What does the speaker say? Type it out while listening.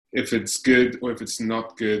if it's good or if it's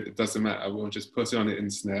not good, it doesn't matter. We'll just put it on the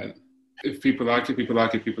internet. If people like it, people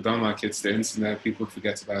like it. People don't like it, it's the internet. People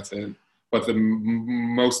forget about it. But the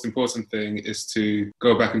most important thing is to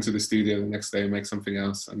go back into the studio the next day and make something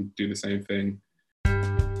else and do the same thing.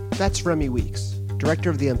 That's Remi Weekes, director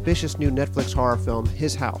of the ambitious new Netflix horror film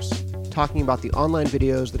His House, talking about the online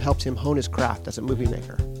videos that helped him hone his craft as a movie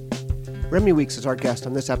maker. Remi Weekes is our guest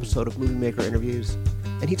on this episode of Movie Maker Interviews,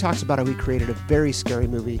 and he talks about how he created a very scary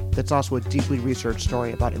movie that's also a deeply researched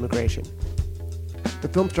story about immigration. The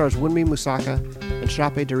film stars Wunmi Mosaka and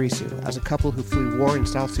Shape Darisu as a couple who flee war in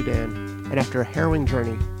South Sudan and after a harrowing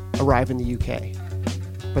journey, arrive in the UK.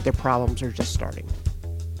 But their problems are just starting.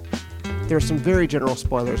 There are some very general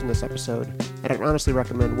spoilers in this episode, and I'd honestly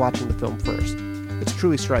recommend watching the film first. It's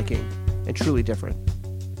truly striking and truly different.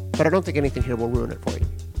 But I don't think anything here will ruin it for you.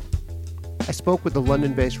 I spoke with the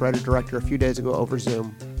London-based writer-director a few days ago over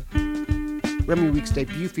Zoom. Remi Weekes'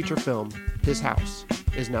 debut feature film, His House,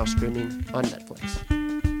 is now streaming on Netflix.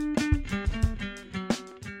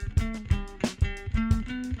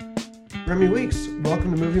 Remi Weekes,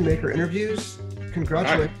 welcome to Movie Maker Interviews.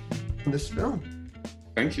 Congratulations on this film.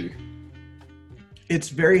 Thank you. It's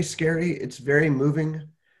very scary. It's very moving.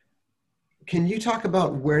 Can you talk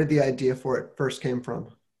about where the idea for it first came from?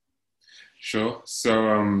 Sure.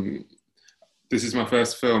 So this is my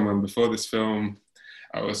first film, and before this film,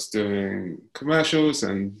 I was doing commercials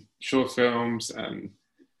and short films and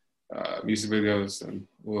music videos and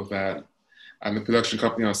all of that. And the production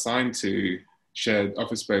company I was signed to shared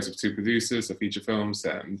office space with two producers of feature films.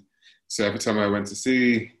 And so every time I went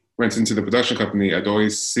into the production company, I'd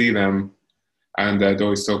always see them and I'd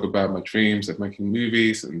always talk about my dreams of making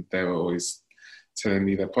movies, and they were always telling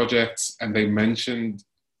me their projects. And they mentioned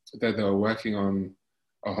that they were working on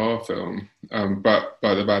a horror film, but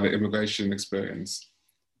about the immigration experience.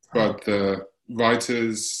 But the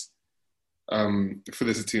writers,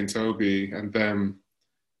 Felicity and Toby, and them,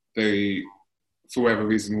 they, for whatever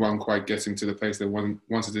reason, weren't quite getting to the place they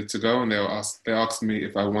wanted it to go, and they asked me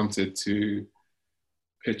if I wanted to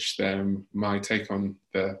pitch them my take on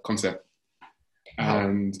the concept.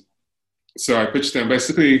 And so I pitched them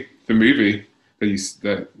basically the movie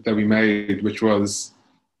that we made, which was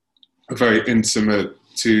a very intimate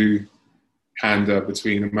two-hander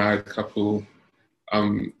between a married couple,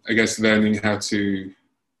 I guess learning how to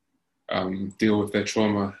deal with their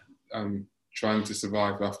trauma, trying to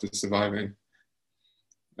survive after surviving,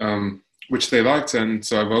 which they liked, and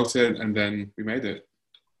so I wrote it, and then we made it.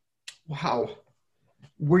 Wow.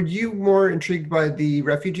 Were you more intrigued by the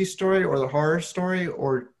refugee story or the horror story,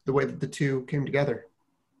 or the way that the two came together?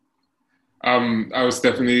 I was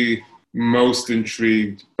definitely most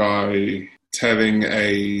intrigued by telling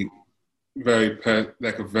a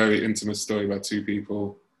very intimate story about two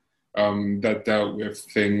people that dealt with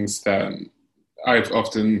things that I've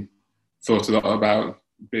often thought a lot about,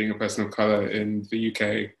 being a person of color in the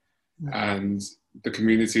UK, and the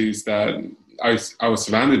communities that I was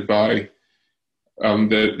surrounded by.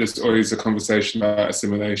 There's always a conversation about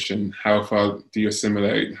assimilation. How far do you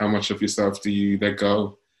assimilate? How much of yourself do you let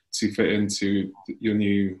go to fit into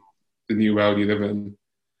the new world you live in?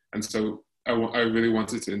 And so I really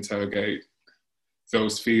wanted to interrogate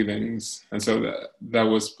those feelings. And so that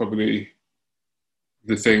was probably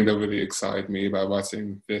the thing that really excited me about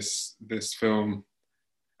writing this film.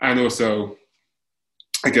 And also,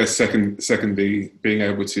 I guess secondly, being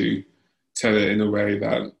able to tell it in a way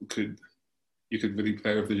that you could really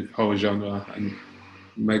play with the whole genre and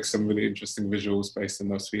make some really interesting visuals based on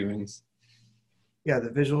those feelings. Yeah, the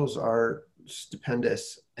visuals are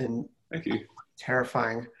stupendous and Thank you.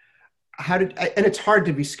 Terrifying. And it's hard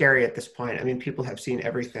to be scary at this point. I mean, people have seen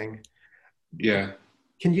everything. Yeah.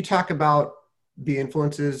 Can you talk about the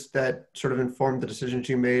influences that sort of informed the decisions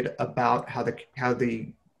you made about how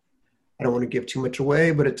the I don't want to give too much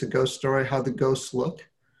away, but it's a ghost story, how the ghosts look?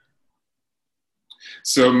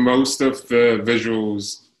 So most of the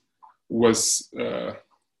visuals was a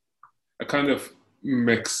kind of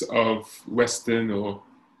mix of Western or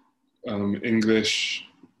English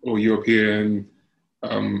or European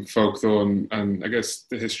folklore and I guess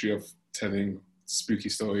the history of telling spooky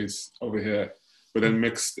stories over here, but then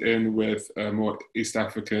mixed in with a more East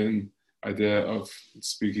African idea of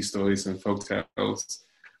spooky stories and folk tales.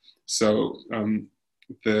 So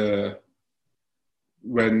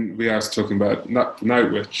when we are talking about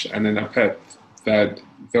Night Witch and then Apep, that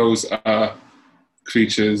those are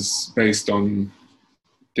creatures based on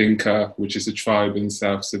Dinka, which is a tribe in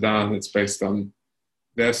South Sudan. It's based on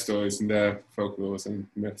their stories and their folklores and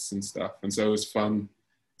myths and stuff. And so it was fun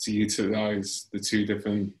to utilize the two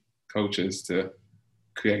different cultures to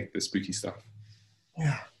create the spooky stuff.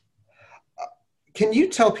 Yeah. Can you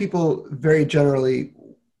tell people very generally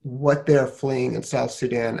what they're fleeing in South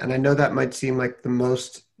Sudan? And I know that might seem like the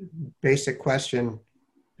most basic question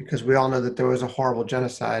because we all know that there was a horrible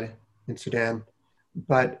genocide in Sudan,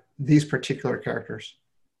 but these particular characters.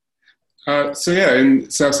 So yeah,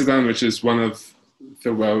 in South Sudan, which is one of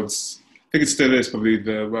the world's, I think it still is probably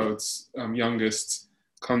the world's youngest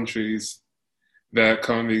countries, they're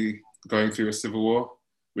currently going through a civil war,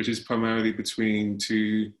 which is primarily between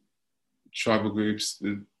two tribal groups,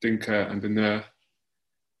 the Dinka and the Nuer.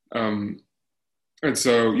 And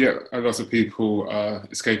so, yeah, a lot of people are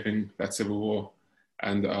escaping that civil war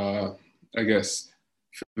and are, I guess,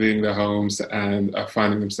 fleeing their homes and are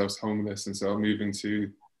finding themselves homeless, and so moving to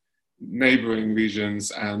neighboring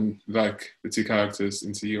regions and, like the two characters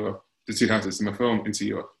into Europe, the two characters in the film, into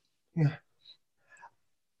Europe. Yeah.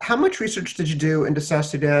 How much research did you do into South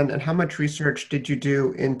Sudan, and how much research did you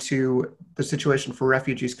do into the situation for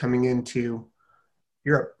refugees coming into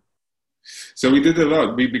Europe? So we did a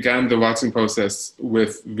lot. We began the writing process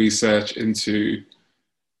with research into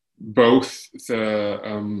both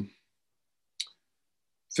the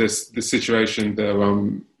situation,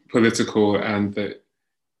 the political and the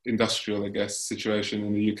industrial, I guess, situation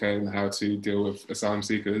in the UK and how to deal with asylum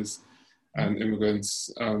seekers and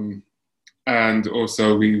immigrants. And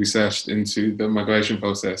also we researched into the migration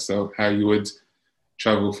process, so how you would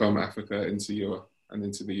travel from Africa into Europe and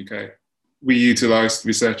into the UK. We utilised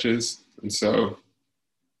researchers, and so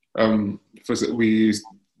we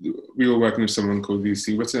were working with someone called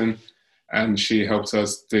Lucy Whitten, and she helped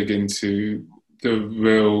us dig into the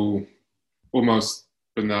real, almost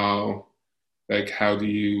banal, like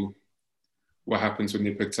what happens when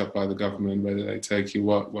you're picked up by the government, where do they take you,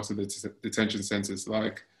 what are the detention centres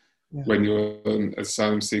like? Yeah. When you're an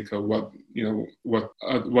asylum seeker, what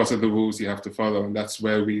are the rules you have to follow? And that's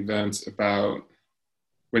where we learned about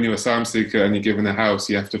when you're an asylum seeker and you're given a house,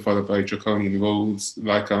 you have to follow very draconian rules,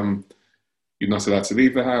 like you're not allowed to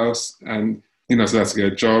leave the house, and you're not allowed to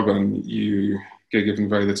get a job, and you get given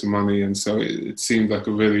very little money. And so it seemed like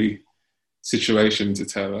a really situation to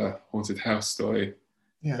tell a haunted house story,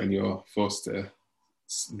 yeah, when you're forced to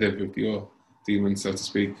live with your demons, so to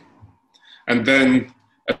speak. And then,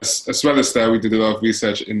 as well as that, we did a lot of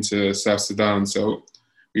research into South Sudan. So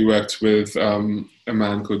we worked with a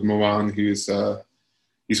man called Moran, who's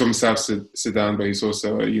he's from South Sudan, but he's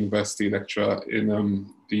also a university lecturer in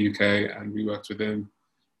the UK, and we worked with him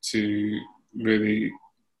to really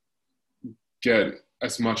get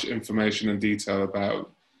as much information and detail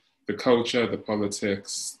about the culture, the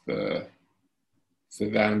politics, the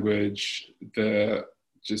language, the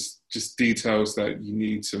just details that you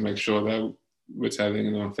need to make sure that we're telling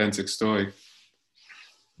an authentic story.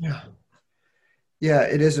 Yeah. Yeah,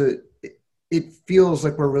 it feels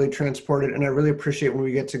like we're really transported, and I really appreciate when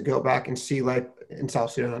we get to go back and see life in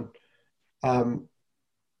South Sudan.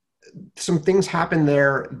 Some things happen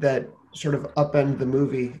there that sort of upend the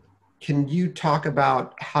movie. Can you talk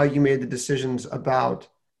about how you made the decisions about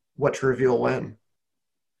what to reveal when?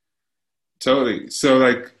 Totally. So,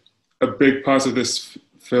 like, a big part of this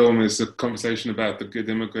film is a conversation about the good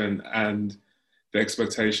immigrant and the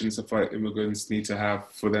expectations of what immigrants need to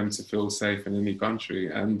have for them to feel safe in any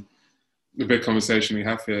country. And the big conversation we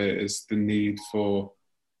have here is the need for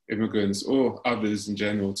immigrants, or others in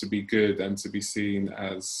general, to be good and to be seen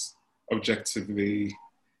as objectively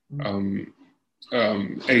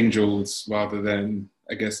angels, rather than,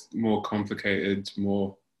 I guess, more complicated,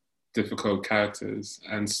 more difficult characters.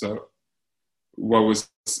 And so what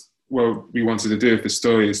we wanted to do with the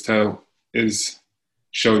story is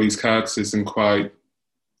show these characters in quite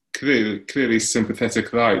clearly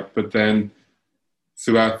sympathetic light, but then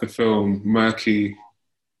throughout the film murky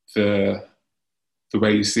the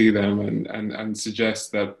way you see them, and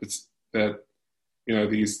suggest that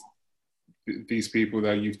these people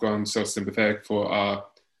that you've gone so sympathetic for are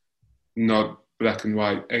not black and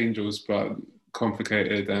white angels, but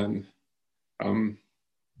complicated and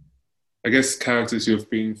I guess characters who have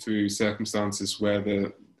been through circumstances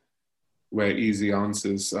where easy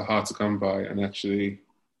answers are hard to come by, and actually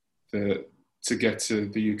to get to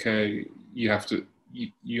the UK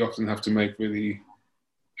you often have to make really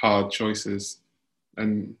hard choices.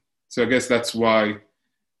 And so I guess that's why it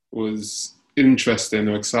was interesting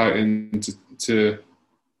or exciting to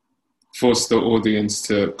force the audience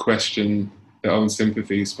to question their own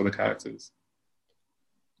sympathies for the characters.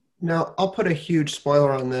 Now, I'll put a huge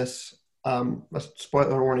spoiler on this, a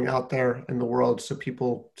spoiler warning out there in the world so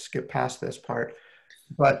people skip past this part.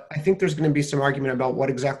 But I think there's going to be some argument about what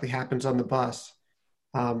exactly happens on the bus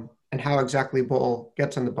and how exactly Bull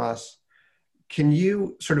gets on the bus. Can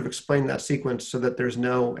you sort of explain that sequence so that there's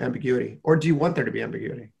no ambiguity? Or do you want there to be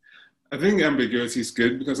ambiguity? I think ambiguity is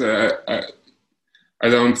good because I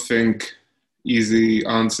don't think easy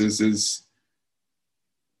answers is.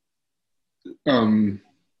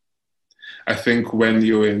 I think when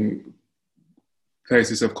you're in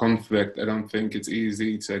places of conflict, I don't think it's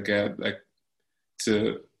easy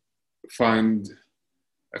to find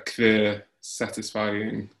a clear,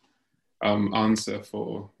 satisfying answer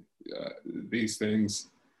for these things.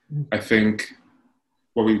 I think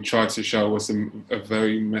what we tried to show was a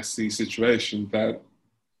very messy situation that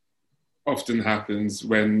often happens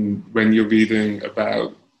when you're reading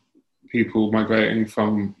about people migrating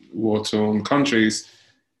from war-torn countries,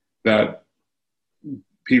 that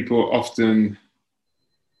people often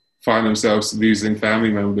find themselves losing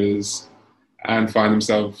family members and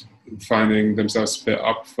finding themselves split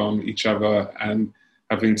up from each other and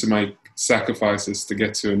having to make sacrifices to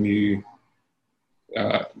get to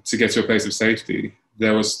a place of safety.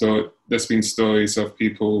 There's been stories of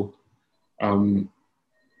people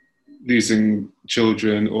losing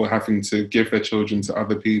children or having to give their children to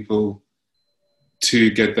other people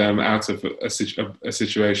to get them out of a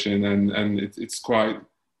situation, and it's a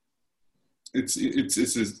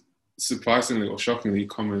surprisingly or shockingly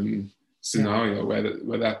common scenario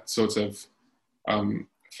where that sort of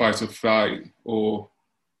fight or flight or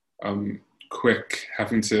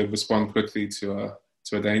having to respond quickly to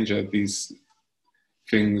a danger, these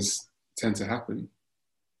things tend to happen.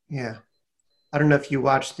 Yeah. I don't know if you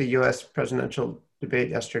watched the US presidential debate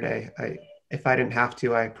yesterday. If I didn't have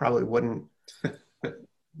to, I probably wouldn't.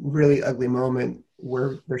 Really ugly moment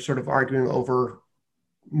where they're sort of arguing over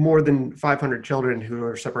more than 500 children who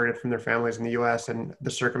are separated from their families in the US and the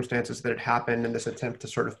circumstances that it happened, in this attempt to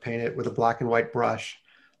sort of paint it with a black and white brush.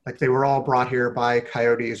 Like they were all brought here by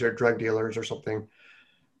coyotes or drug dealers or something,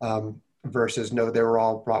 versus no, they were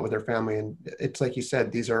all brought with their family. And it's like you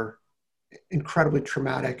said, these are incredibly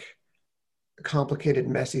traumatic, complicated,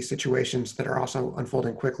 messy situations that are also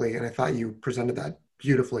unfolding quickly. And I thought you presented that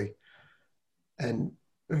beautifully. And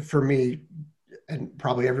for me, and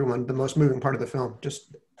probably everyone, the most moving part of the film,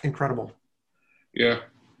 just incredible. Yeah.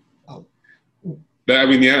 That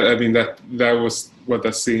was what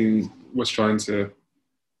that scene was trying to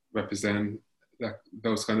represent, that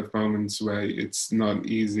those kind of moments where it's not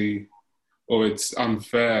easy or it's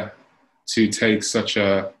unfair to take such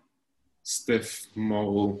a stiff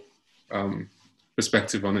moral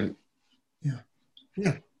perspective on it.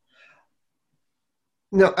 Yeah.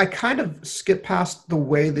 No, I kind of skipped past the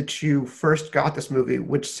way that you first got this movie,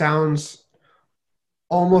 which sounds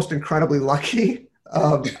almost incredibly lucky.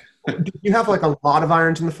 Did you have like a lot of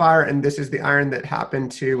irons in the fire, and this is the iron that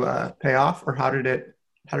happened to pay off, or how did it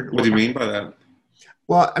What do you mean by that?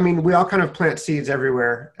 Well, I mean, we all kind of plant seeds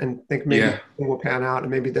everywhere and think maybe this thing will pan out,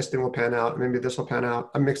 and maybe this thing will pan out, and maybe this will pan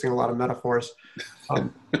out. I'm mixing a lot of metaphors.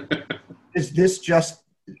 Is this just,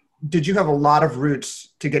 did you have a lot of roots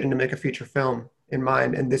to get into make a feature film in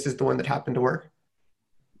mind, and this is the one that happened to work?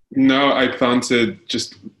 No, I planted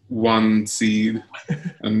just one seed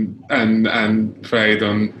and prayed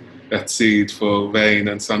on that seed for rain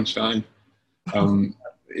and sunshine.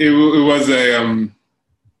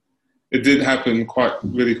 It did happen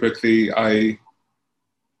really quickly. I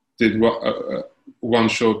did one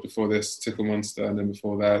short before this, Tickle Monster, and then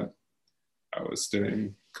before that, I was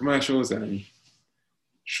doing commercials and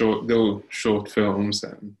little short films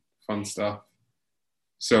and fun stuff.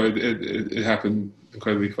 So it happened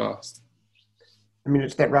incredibly fast. I mean,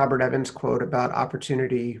 it's that Robert Evans quote about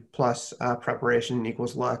opportunity plus preparation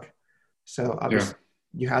equals luck. So obviously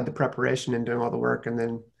you had the preparation and doing all the work, and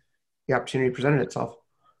then the opportunity presented itself.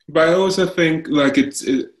 But I also think like it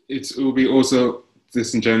will be also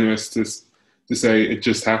disingenuous to say it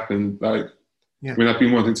just happened. Like, I mean, I've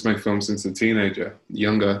been wanting to make films since a teenager,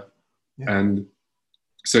 younger, and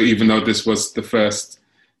so even though this was the first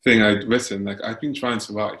thing I'd written, like I've been trying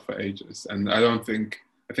to write for ages, and I think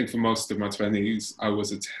for most of my 20s I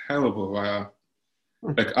was a terrible writer.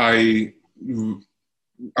 Like I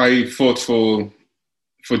fought for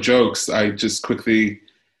jokes. I just quickly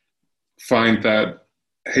find that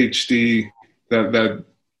HD, that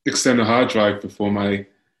external hard drive before my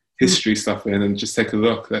history stuff in, and just take a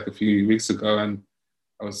look like a few weeks ago, and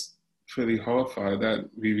I was pretty horrified at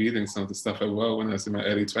rereading some of the stuff I wrote when I was in my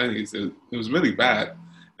early 20s. It was really bad.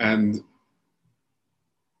 And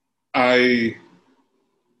I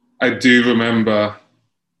do remember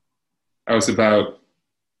I was about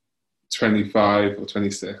 25 or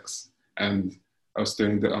 26, and I was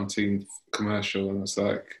doing the umpteenth commercial, and I was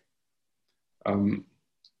like,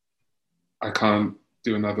 I can't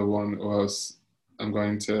do another one, or else I'm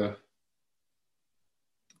going to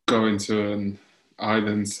go into an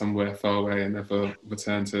island somewhere far away and never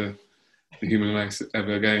return to the human race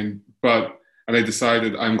ever again. And I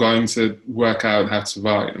decided I'm going to work out how to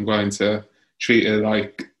write. I'm going to treat it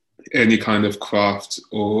like any kind of craft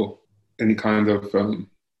or any kind of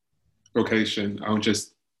vocation. I'll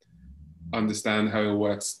just understand how it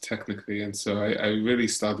works technically. And so I really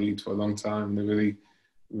studied for a long time. I really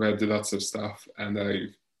read lots of stuff, and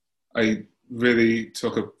I really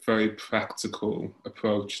took a very practical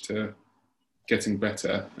approach to getting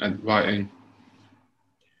better at writing.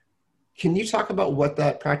 Can you talk about what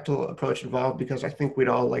that practical approach involved? Because I think we'd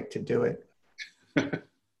all like to do it. It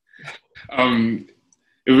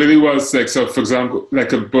really was like, so for example,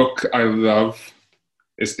 like a book I love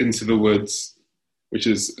is Into the Woods, which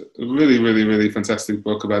is a really, really, really fantastic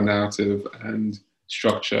book about narrative and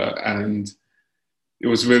structure. And it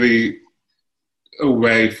was really a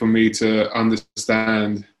way for me to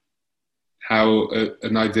understand how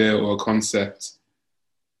an idea or a concept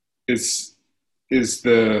is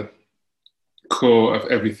the core of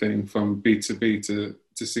everything, from beat to beat, to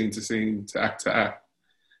scene to scene, to act,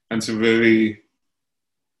 and to really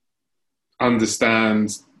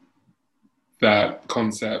understand that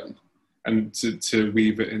concept and to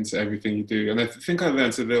weave it into everything you do. And I think I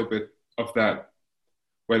learned a little bit of that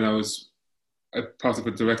when I was a part of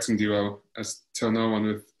a directing duo as Tell No One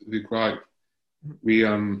with Luke Wright. We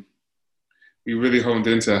really honed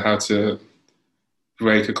into how to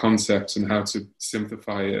break a concept and how to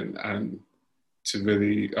simplify it and to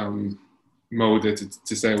really mold it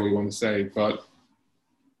to say what you want to say. But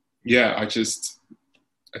yeah,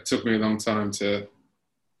 it took me a long time to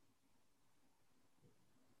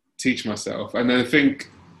teach myself. And then I think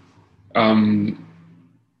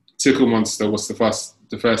Tickle Monster was the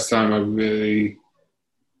first time I really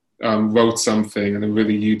wrote something and I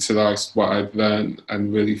really utilized what I'd learned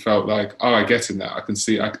and really felt like, oh, I get it now. I can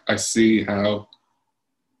see, I see how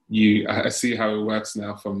it works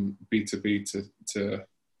now, from beat to beat to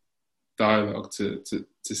dialogue to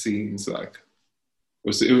scenes. Like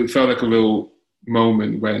it felt like a real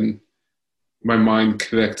moment when my mind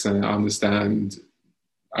clicked and I understand.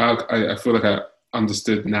 I feel like I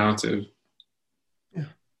understood narrative. Yeah.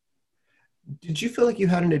 Did you feel like you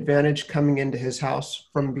had an advantage coming into his house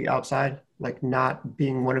from the outside, like not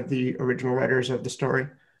being one of the original writers of the story,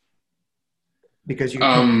 because you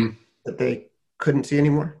that they couldn't see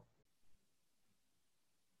anymore?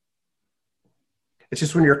 It's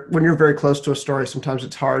just when you're very close to a story, sometimes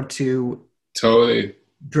it's hard to totally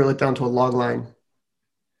drill it down to a log line.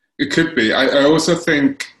 It could be. I also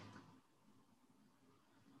think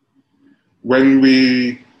when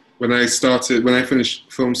I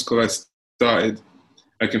finished film school, I started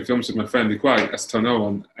making films with my friend Luke Wright as Tell No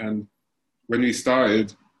One. And when we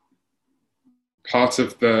started, part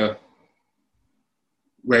of the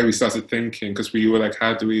way we started thinking, because we were like,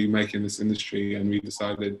 how do we make in this industry? And we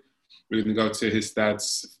decided we were going to go to his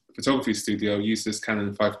dad's photography studio, use this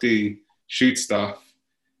Canon 5D, shoot stuff.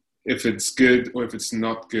 If it's good or if it's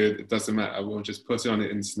not good, it doesn't matter. We'll just put it on the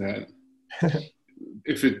internet.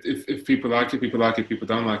 If people like it, people like it. People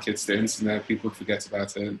don't like it, it's the internet. People forget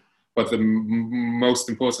about it. But the most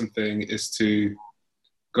important thing is to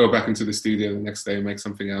go back into the studio the next day and make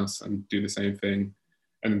something else and do the same thing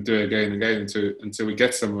and do it again and again until we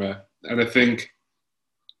get somewhere. And I think,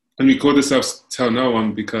 and we called ourselves Tell No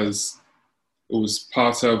One because it was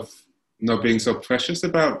part of not being so precious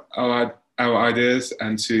about our ideas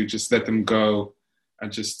and to just let them go,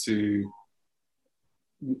 and just to,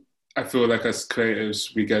 I feel like as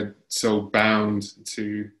creatives we get so bound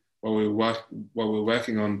to what we're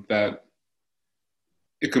working on that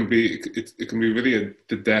it can be really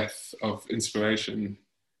the death of inspiration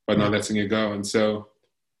by not letting it go. And so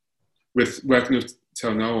with working with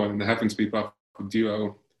Tell No One and having to be part of a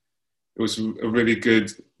duo, it was a really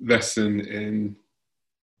good lesson in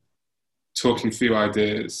talking through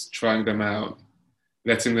ideas, trying them out,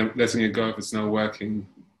 letting it go if it's not working,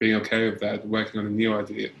 being okay with that, working on a new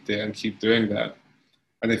idea and keep doing that.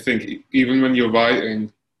 And I think even when you're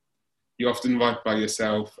writing, you often write by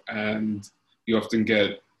yourself and you often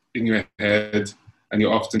get in your head and you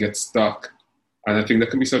often get stuck. And I think that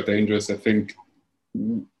can be so dangerous. I think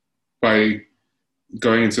by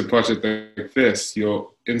going into a project like this, you're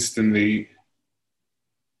instantly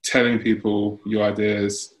telling people your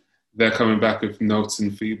ideas. They're coming back with notes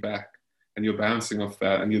and feedback, and you're bouncing off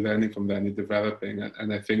that, and you're learning from that, and you're developing.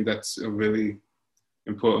 And I think that's a really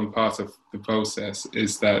important part of the process,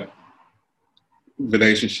 is that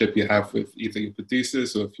relationship you have with either your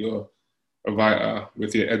producers or if you're a writer,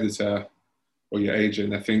 with your editor or your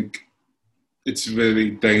agent. I think it's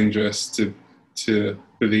really dangerous to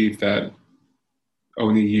believe that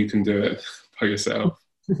only you can do it by yourself.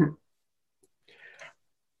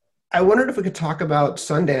 I wondered if we could talk about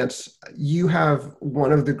Sundance. You have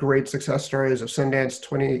one of the great success stories of Sundance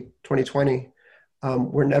 2020,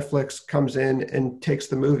 where Netflix comes in and takes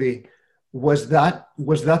the movie. Was that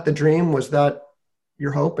the dream? Was that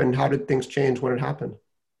your hope? And how did things change when it happened?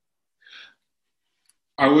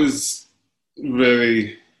 I was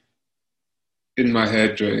really in my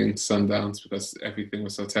head during Sundance because everything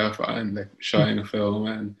was so terrifying, like showing a film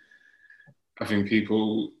and having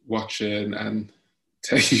people watch it and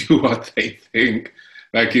tell you what they think.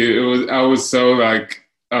 Like I was so like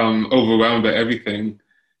overwhelmed by everything.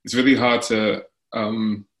 It's really hard to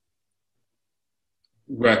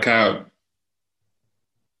work out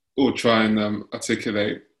or try and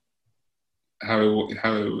articulate how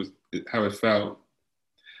it felt.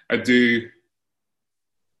 I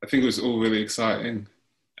think it was all really exciting,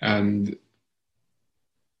 and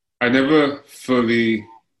I never fully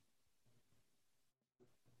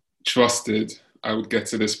trusted I would get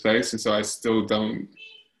to this place, and so I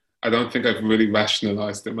don't think I've really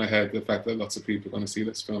rationalized in my head the fact that lots of people are going to see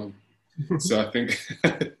this film. So I think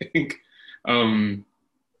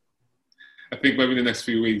maybe the next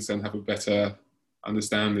few weeks I'll have a better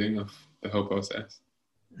understanding of the whole process.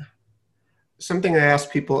 Something I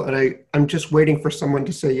ask people, and I'm just waiting for someone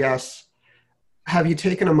to say yes. Have you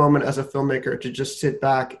taken a moment as a filmmaker to just sit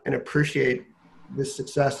back and appreciate this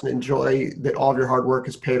success and enjoy that all of your hard work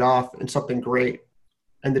has paid off in something great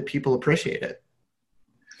and that people appreciate it?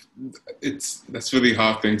 That's a really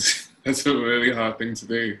hard thing to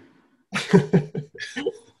do.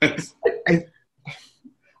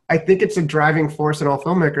 I think it's a driving force in all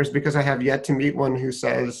filmmakers, because I have yet to meet one who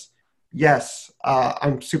says, yes,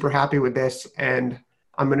 I'm super happy with this and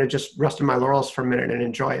I'm going to just rest on my laurels for a minute and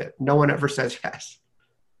enjoy it. No one ever says yes.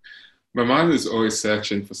 My mind is always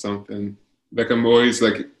searching for something. Like I'm always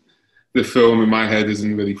like, the film in my head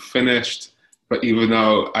isn't really finished, but even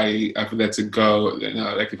though I've let it go, you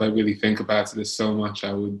know, like if I really think about it, there's so much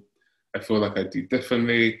I feel like I'd do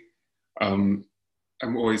differently. I'm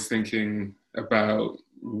always thinking about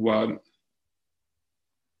what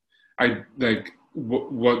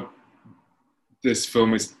this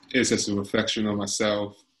film is as a reflection on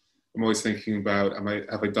myself. I'm always thinking about,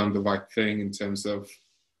 have I done the right thing in terms of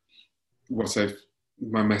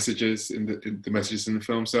my messages in the messages in the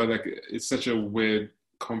film. So like, it's such a weird,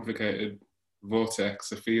 complicated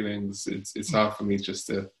vortex of feelings. It's hard for me just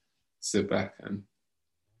to sit back and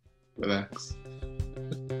relax.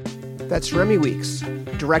 That's Remi Weekes,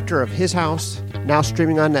 director of His House, now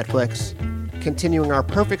streaming on Netflix, continuing our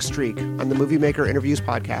perfect streak on the Movie Maker Interviews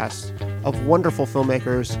podcast of wonderful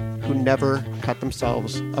filmmakers who never cut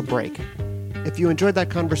themselves a break. If you enjoyed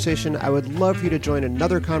that conversation, I would love for you to join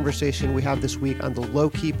another conversation we have this week on the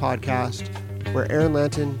Low Key podcast, where Aaron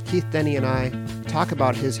Lanton, Keith Denny, and I talk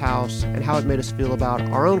about His House and how it made us feel about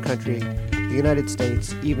our own country, the United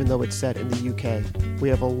States, even though it's set in the UK. We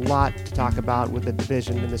have a lot to talk about with the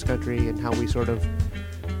division in this country and how we sort of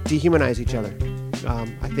dehumanize each other.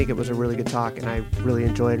 I think it was a really good talk, and I really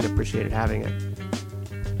enjoyed and appreciated having it.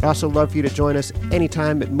 I'd also love for you to join us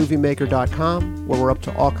anytime at moviemaker.com, where we're up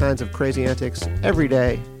to all kinds of crazy antics every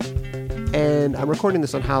day. And I'm recording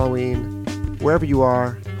this on Halloween. Wherever you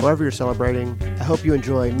are, however you're celebrating, I hope you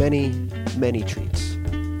enjoy many, many treats.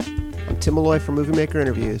 I'm Tim Malloy from Movie Maker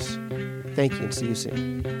Interviews. Thank you, and see you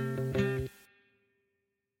soon.